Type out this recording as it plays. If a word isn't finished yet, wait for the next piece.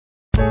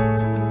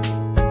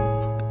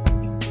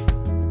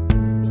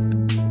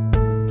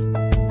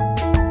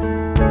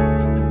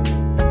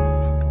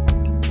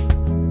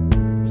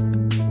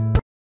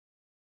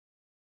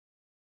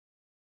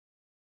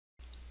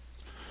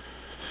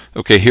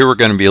Okay, here we're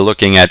going to be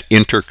looking at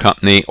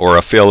intercompany or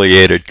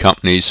affiliated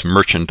companies'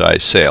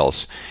 merchandise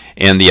sales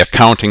and the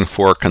accounting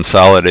for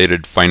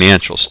consolidated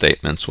financial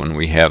statements when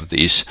we have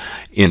these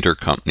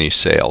intercompany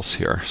sales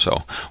here.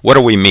 So what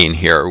do we mean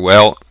here?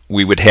 Well,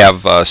 we would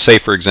have, say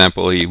for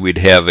example, we'd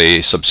have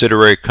a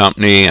subsidiary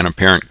company and a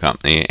parent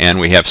company, and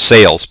we have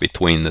sales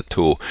between the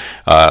two.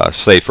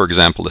 Say for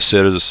example, the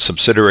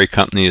subsidiary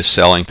company is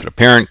selling to the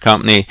parent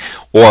company,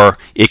 or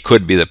it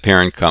could be the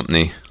parent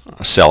company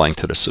selling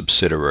to the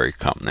subsidiary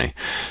company.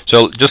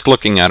 So just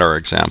looking at our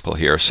example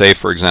here, say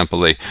for example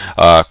the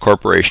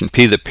Corporation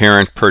P, the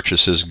parent,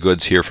 purchases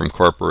goods here from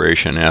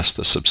Corporation S,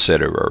 the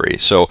subsidiary.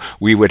 So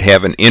we would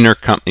have an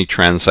intercompany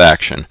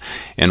transaction,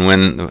 and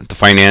when the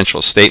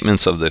financial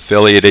statements of the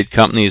affiliated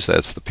companies,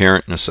 that's the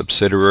parent and the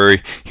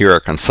subsidiary, here are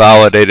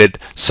consolidated,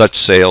 such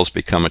sales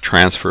become a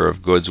transfer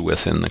of goods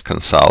within the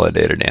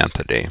consolidated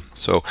entity.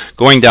 So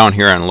going down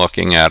here and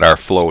looking at our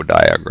flow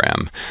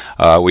diagram,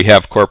 we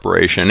have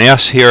Corporation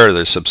S here,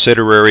 the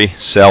subsidiary,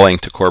 selling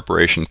to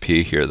Corporation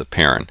P here, the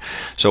parent.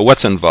 So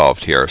what's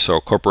involved here? So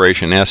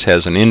Corporation S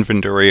has an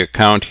inventory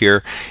account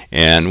here,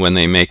 and when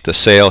they make the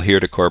sale here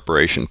to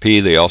Corporation P,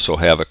 they also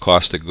have a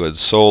cost of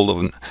goods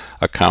sold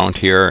account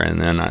here,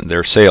 and then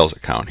their sales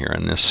account here,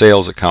 and this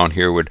sales account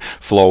here would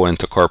flow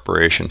into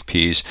Corporation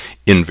P's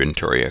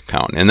inventory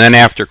account. And then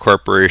after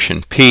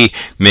Corporation P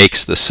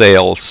makes the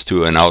sales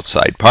to an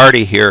outside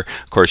party here,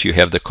 of course you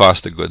have the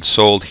cost of goods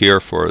sold here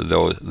for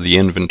the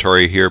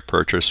inventory here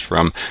purchased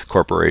from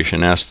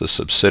Corporation S, the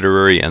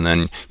subsidiary, and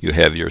then you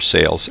have your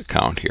sales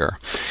account here.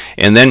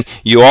 And then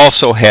you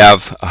also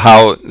have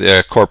how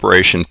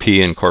Corporation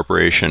P and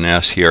Corporation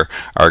S here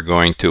are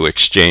going to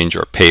exchange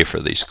or pay for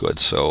these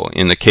goods. So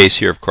in the case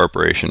here of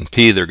Corporation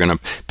P, they're going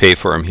to pay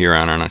for them here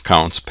on an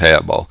accounts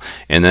payable,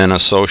 and then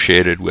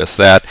associated with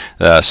that,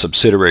 the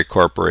subsidiary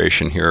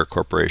corporation here,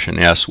 Corporation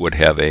S, would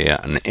have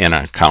an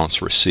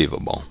accounts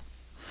receivable.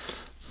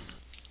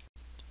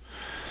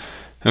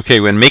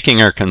 Okay, when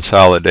making our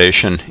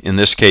consolidation, in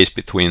this case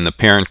between the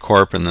parent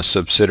corp and the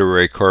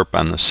subsidiary corp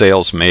on the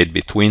sales made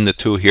between the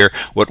two here,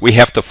 what we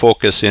have to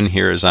focus in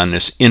here is on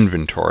this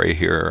inventory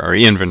here, our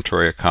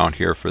inventory account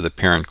here for the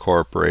parent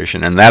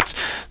corporation, and that's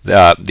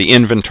the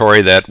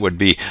inventory that would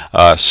be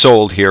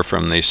sold here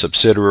from the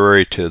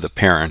subsidiary to the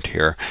parent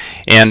here.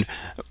 And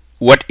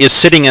what is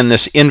sitting in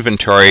this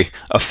inventory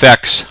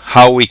affects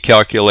how we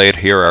calculate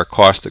here our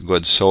cost of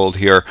goods sold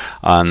here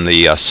on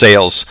the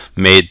sales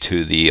made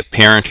to the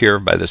parent here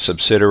by the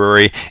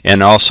subsidiary,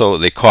 and also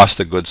the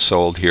cost of goods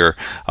sold here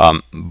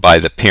by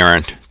the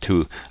parent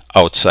to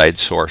outside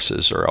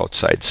sources or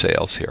outside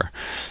sales here.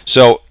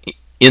 So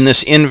in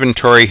this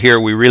inventory here,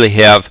 we really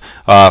have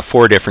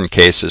 4 different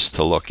cases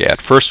to look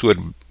at. First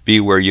would be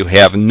where you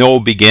have no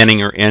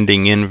beginning or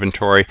ending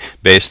inventory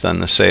based on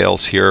the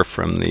sales here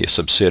from the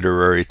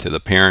subsidiary to the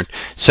parent.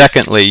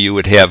 Secondly, you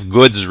would have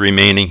goods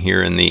remaining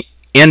here in the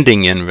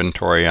ending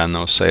inventory on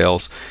those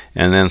sales.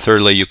 And then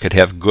thirdly, you could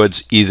have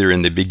goods either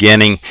in the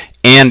beginning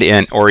and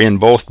or in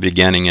both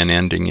beginning and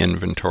ending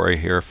inventory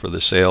here for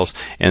the sales.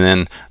 And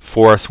then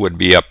fourth would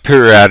be a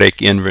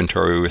periodic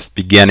inventory with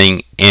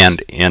beginning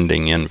and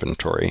ending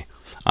inventory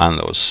on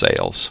those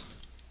sales.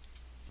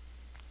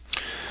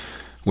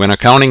 When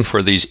accounting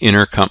for these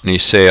intercompany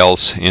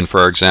sales, and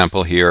for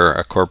example here,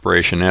 a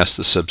Corporation S,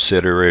 the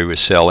subsidiary, was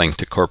selling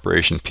to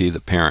Corporation P, the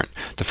parent,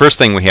 the first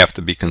thing we have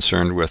to be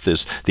concerned with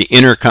is the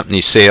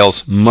intercompany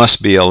sales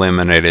must be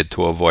eliminated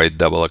to avoid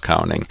double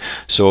accounting.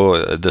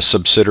 So the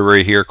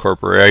subsidiary here,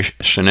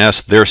 Corporation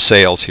S, their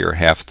sales here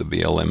have to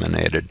be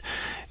eliminated.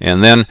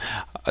 And then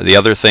the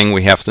other thing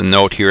we have to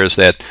note here is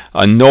that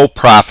no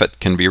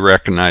profit can be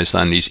recognized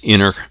on these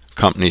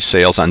intercompany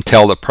sales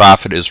until the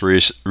profit is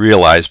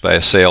realized by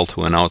a sale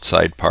to an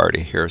outside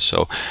party here.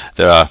 So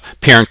the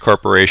parent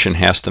corporation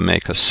has to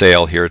make a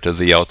sale here to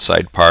the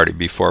outside party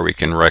before we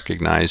can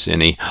recognize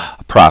any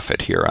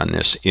profit here on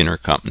this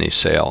intercompany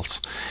sales.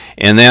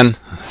 And then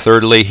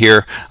thirdly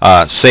here,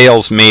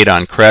 sales made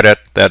on credit,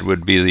 that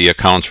would be the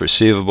accounts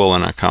receivable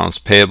and accounts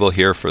payable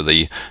here for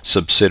the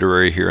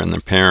subsidiary here and the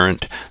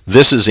parent.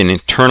 This is an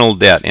internal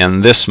debt,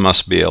 and this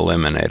must be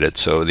eliminated.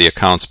 So the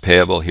accounts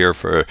payable here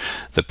for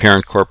the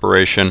parent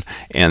corporation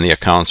and the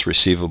accounts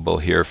receivable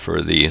here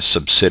for the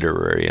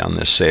subsidiary on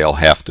this sale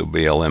have to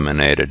be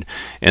eliminated.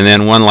 And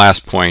then one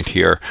last point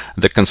here,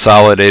 the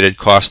consolidated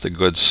cost of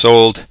goods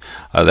sold,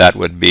 that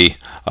would be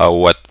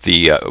what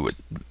the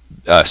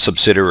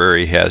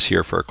subsidiary has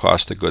here for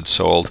cost of goods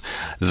sold.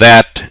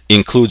 That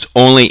includes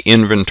only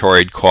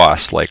inventoried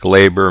costs like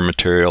labor,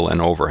 material,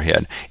 and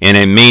overhead, and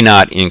it may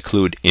not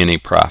include any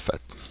profit.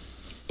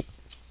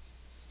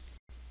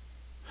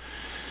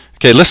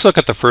 Okay, let's look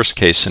at the first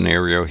case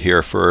scenario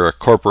here for a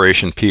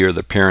Corporation P or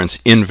the parent's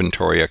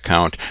inventory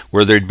account,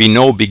 where there'd be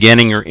no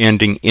beginning or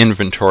ending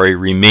inventory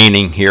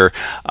remaining here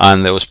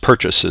on those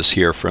purchases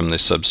here from the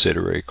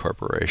subsidiary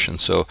corporation.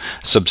 So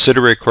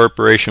subsidiary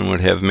corporation would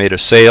have made a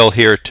sale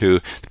here to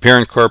the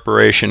parent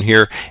corporation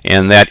here,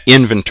 and that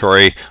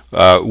inventory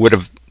would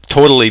have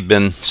totally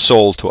been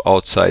sold to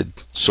outside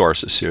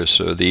sources here.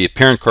 So the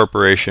parent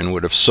corporation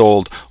would have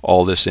sold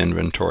all this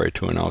inventory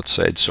to an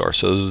outside source.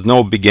 So there's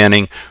no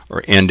beginning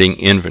or ending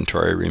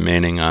inventory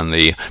remaining on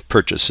the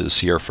purchases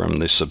here from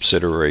the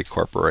subsidiary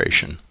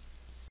corporation.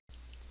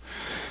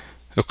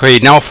 Okay,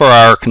 now for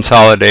our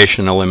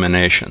consolidation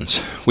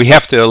eliminations. We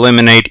have to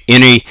eliminate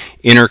any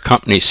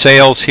intercompany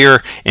sales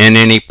here and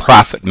any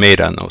profit made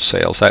on those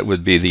sales. That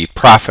would be the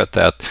profit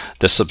that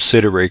the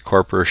subsidiary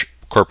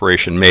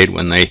corporation made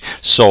when they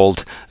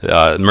sold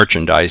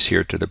merchandise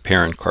here to the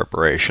parent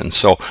corporation.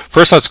 So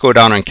first let's go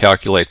down and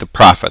calculate the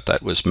profit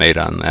that was made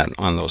on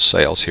those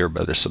sales here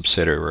by the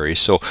subsidiary.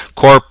 So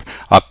Corp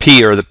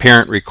P, or the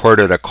parent,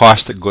 recorded a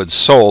cost of goods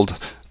sold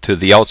to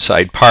the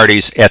outside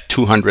parties at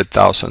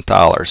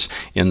 $200,000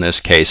 in this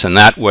case, and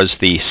that was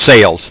the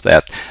sales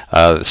that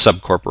the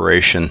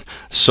subcorporation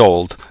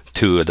sold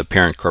to the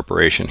parent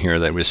corporation here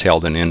that was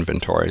held in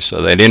inventory.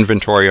 So that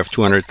inventory of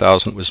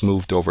 $200,000 was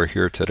moved over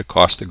here to the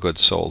cost of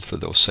goods sold for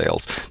those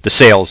sales, the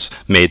sales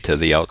made to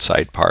the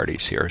outside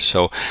parties here.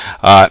 So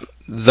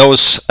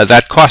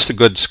that cost of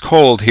goods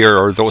sold here,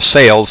 or those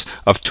sales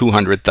of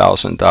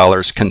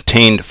 $200,000,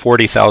 contained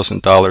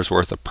 $40,000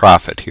 worth of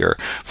profit here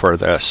for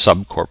the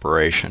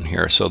subcorporation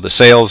here. So the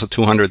sales of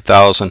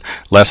 $200,000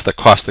 less the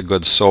cost of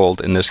goods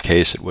sold, in this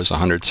case it was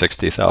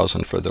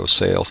 $160,000 for those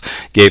sales,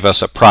 gave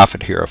us a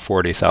profit here of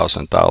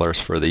 $40,000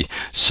 for the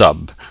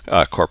sub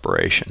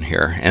corporation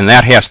here, and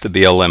that has to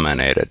be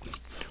eliminated.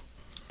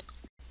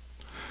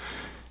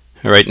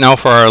 All right, now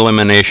for our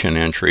elimination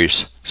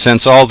entries.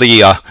 Since all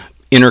the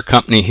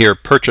intercompany here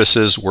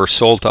purchases were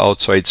sold to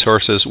outside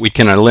sources, we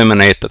can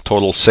eliminate the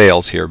total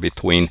sales here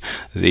between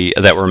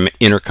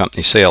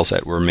intercompany sales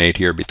that were made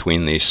here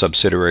between the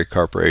subsidiary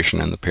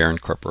corporation and the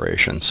parent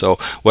corporation. So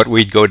what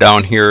we'd go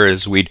down here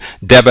is we'd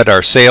debit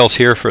our sales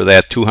here for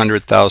that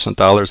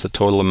 $200,000, the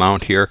total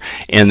amount here,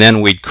 and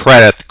then we'd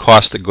credit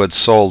cost of goods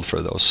sold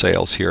for those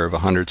sales here of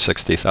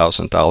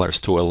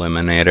 $160,000 to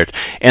eliminate it.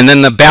 And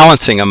then the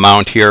balancing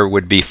amount here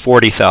would be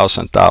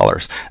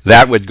 $40,000.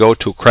 That would go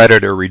to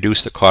credit or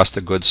reduce the cost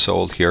of goods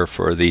sold here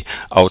for the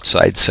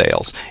outside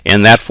sales,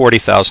 and that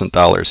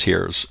 $40,000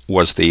 here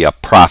was the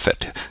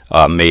profit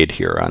made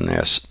here on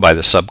this by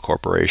the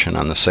subcorporation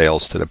on the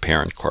sales to the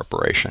parent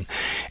corporation.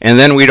 And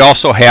then we'd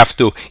also have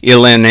to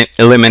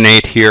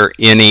eliminate here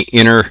any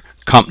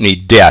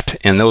intercompany debt,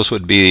 and those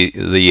would be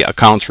the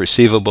accounts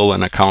receivable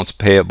and accounts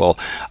payable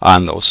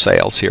on those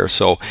sales here.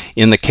 So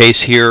in the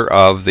case here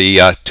of the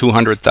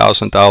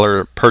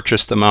 $200,000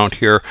 purchased amount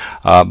here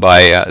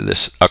by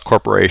this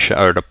corporation,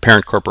 or the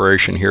parent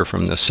corporation here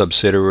from the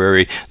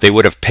subsidiary, they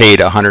would have paid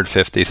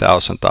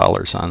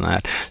 $150,000 on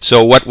that.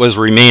 So what was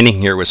remaining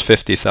here was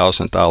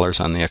 $50,000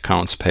 on the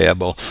accounts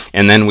payable,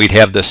 and then we'd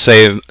have the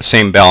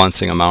same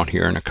balancing amount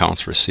here in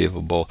accounts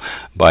receivable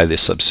by the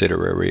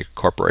subsidiary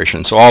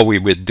corporation. So all we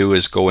would do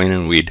is go in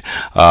and we'd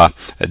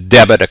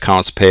debit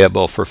accounts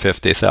payable for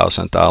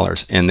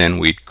 $50,000, and then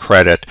we'd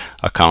credit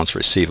accounts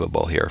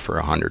receivable here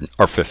for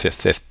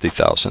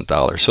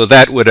 $50,000. So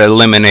that would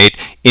eliminate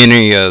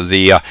any of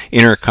the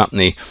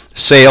intercompany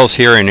sales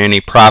here and any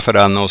profit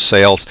on those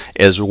sales,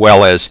 as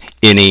well as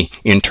any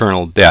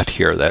internal debt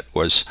here that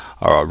was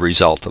a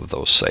result of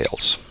those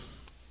sales.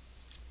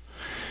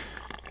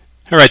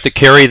 All right, to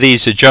carry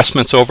these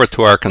adjustments over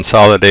to our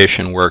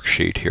consolidation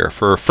worksheet here.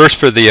 First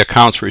for the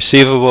accounts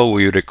receivable,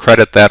 we would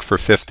credit that for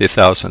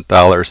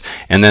 $50,000,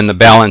 and then the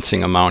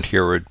balancing amount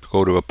here would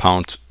go to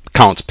accounts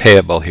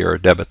payable here,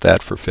 debit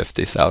that for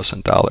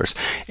 $50,000.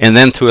 And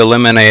then to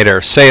eliminate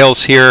our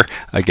sales here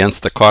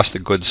against the cost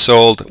of goods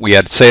sold, we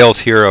had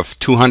sales here of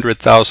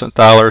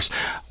 $200,000.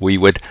 We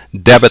would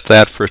debit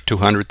that for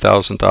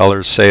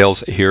 $200,000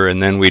 sales here,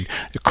 and then we'd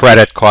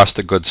credit cost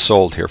of goods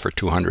sold here for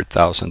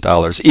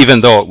 $200,000, even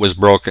though it was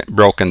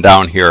broken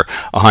down here,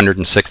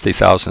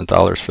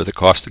 $160,000 for the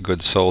cost of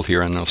goods sold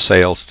here in those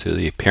sales to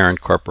the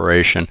parent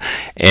corporation,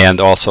 and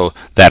also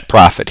that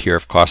profit here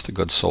of cost of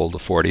goods sold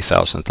of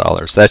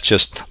 $40,000. That's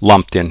just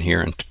lumped in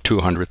here into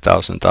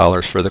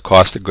 $200,000 for the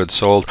cost of goods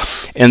sold.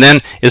 And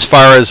then as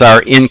far as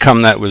our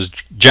income that was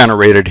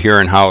generated here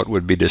and how it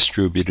would be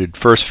distributed,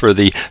 first for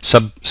the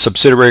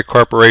subsidiary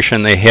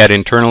corporation, they had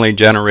internally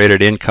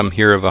generated income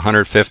here of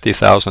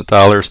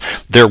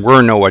 $150,000. There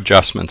were no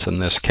adjustments in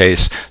this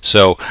case,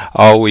 so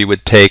all we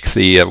would take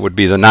would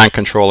be the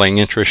non-controlling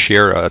interest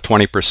share,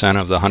 20%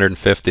 of the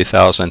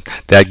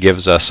 $150,000. That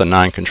gives us a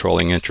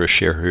non-controlling interest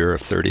share here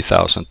of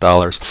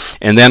 $30,000.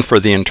 And then for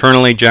the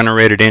internally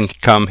generated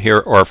income here,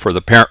 or for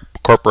the parent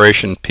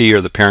corporation P,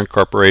 or the parent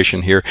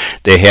corporation here,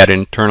 they had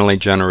internally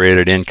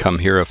generated income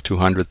here of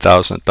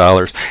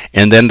 $200,000,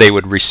 and then they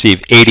would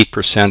receive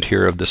 80%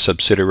 here of the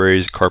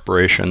subsidiary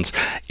corporation's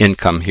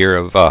income here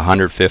of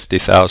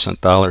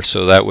 $150,000.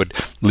 So that would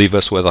leave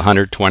us with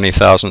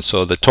 $120,000.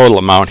 So the total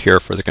amount here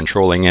for the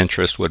controlling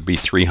interest would be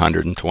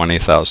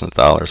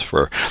 $320,000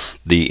 for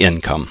the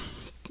income.